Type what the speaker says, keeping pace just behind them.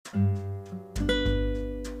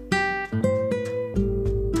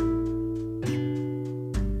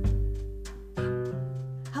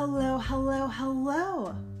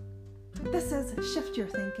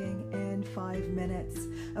minutes,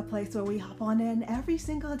 a place where we hop on in every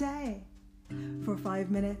single day for 5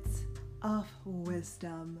 minutes of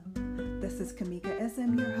wisdom. This is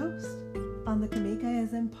Kamikaism, your host on the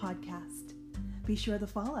Kamikaism podcast. Be sure to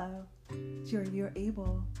follow so you're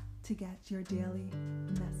able to get your daily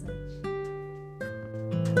message.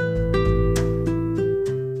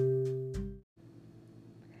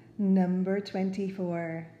 Number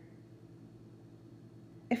 24.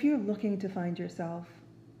 If you're looking to find yourself,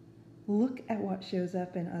 look at what shows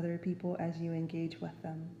up in other people as you engage with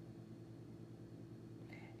them.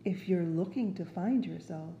 If you're looking to find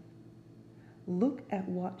yourself, look at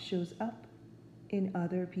what shows up in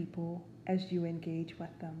other people as you engage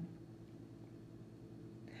with them.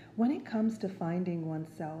 When it comes to finding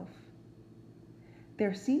oneself,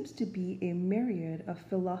 there seems to be a myriad of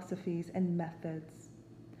philosophies and methods,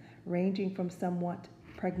 ranging from somewhat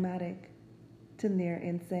pragmatic to near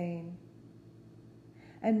insane.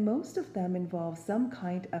 And most of them involve some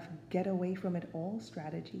kind of get away from it all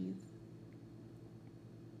strategies.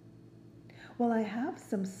 Well, I have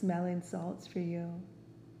some smelling salts for you.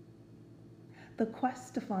 The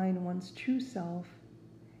quest to find one's true self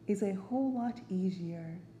is a whole lot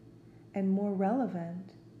easier and more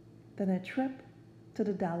relevant than a trip to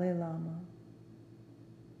the Dalai Lama.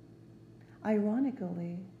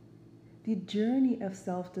 Ironically, the journey of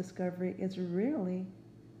self-discovery is rarely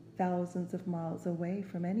thousands of miles away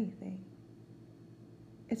from anything.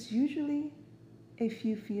 It's usually a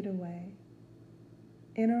few feet away,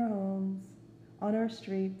 in our homes, on our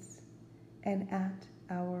streets, and at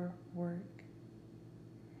our work.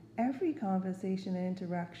 Every conversation and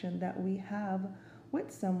interaction that we have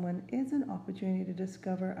with someone is an opportunity to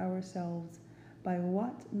discover ourselves by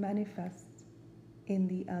what manifests in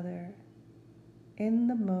the other, in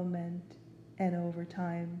the moment, and over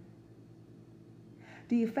time.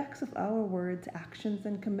 The effects of our words, actions,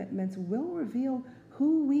 and commitments will reveal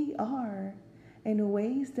who we are in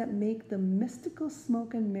ways that make the mystical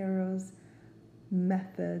smoke and mirrors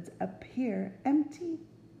methods appear empty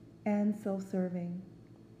and self-serving.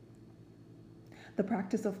 The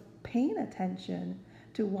practice of paying attention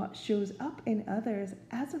to what shows up in others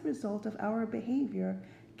as a result of our behavior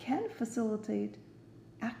can facilitate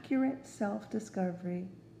accurate self-discovery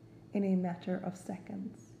in a matter of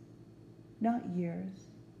seconds, not years.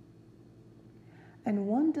 And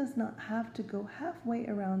one does not have to go halfway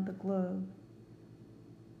around the globe.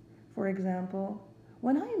 For example,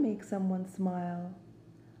 when I make someone smile,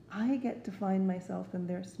 I get to find myself in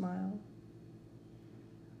their smile.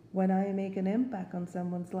 When I make an impact on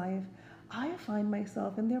someone's life, I find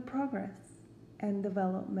myself in their progress and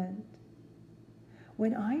development.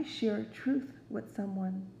 When I share truth with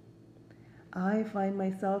someone, I find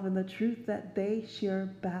myself in the truth that they share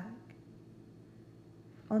back.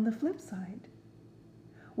 On the flip side,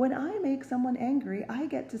 when I make someone angry, I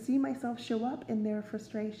get to see myself show up in their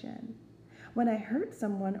frustration. When I hurt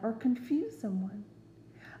someone or confuse someone,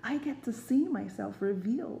 I get to see myself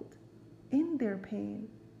revealed in their pain,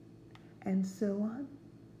 and so on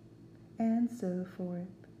and so forth.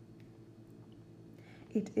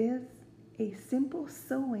 It is a simple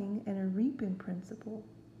sowing and a reaping principle,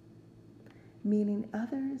 meaning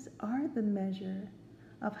others are the measure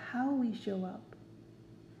of how we show up,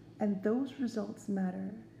 and those results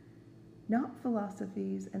matter, not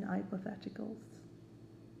philosophies and hypotheticals.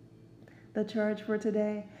 The charge for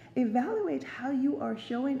today: evaluate how you are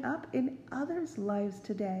showing up in others' lives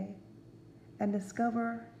today and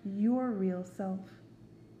discover your real self.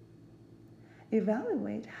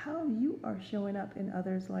 Evaluate how you are showing up in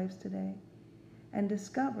others' lives today and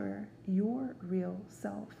discover your real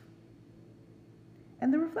self.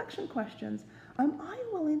 And the reflection questions: am I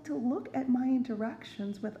willing to look at my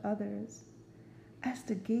interactions with others as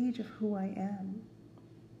the gauge of who I am?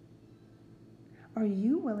 Are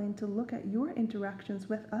you willing to look at your interactions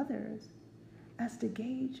with others as the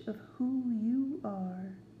gauge of who you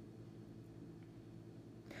are?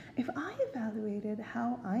 If I evaluated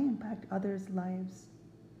how I impact others' lives,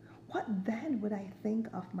 what then would I think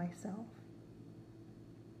of myself?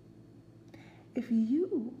 If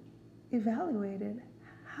you evaluated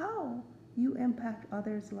how you impact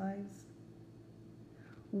others' lives,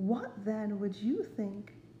 what then would you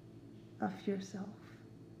think of yourself?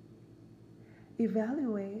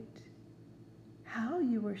 Evaluate how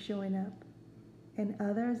you are showing up in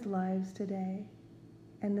others' lives today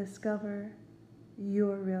and discover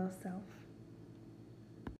your real self.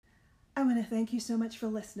 I want to thank you so much for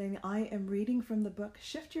listening. I am reading from the book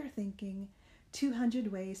Shift Your Thinking,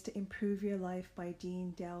 200 Ways to Improve Your Life by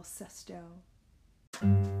Dean Del Sesto.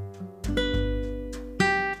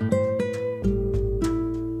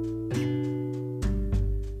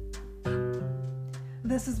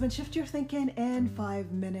 This has been Shift Your Thinking in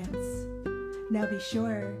 5 minutes. Now be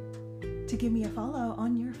sure to give me a follow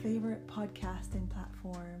on your favorite podcasting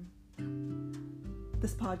platform.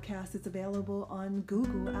 This podcast is available on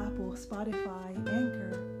Google, Apple, Spotify,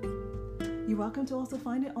 Anchor. You're welcome to also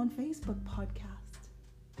find it on Facebook Podcast.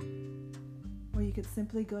 Or you could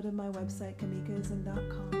simply go to my website,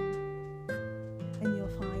 kamikaism.com, and you'll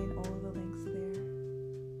find all of the links there.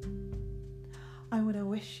 I want to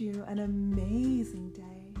wish you an amazing day,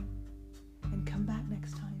 and come back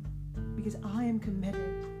next time, because I am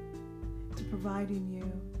committed to providing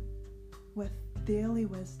you with daily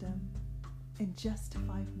wisdom in just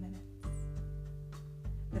 5 minutes.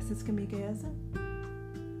 This is Kamikaism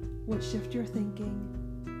with Shift Your Thinking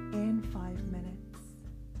in 5 minutes.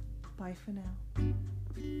 Bye for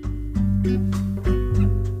now.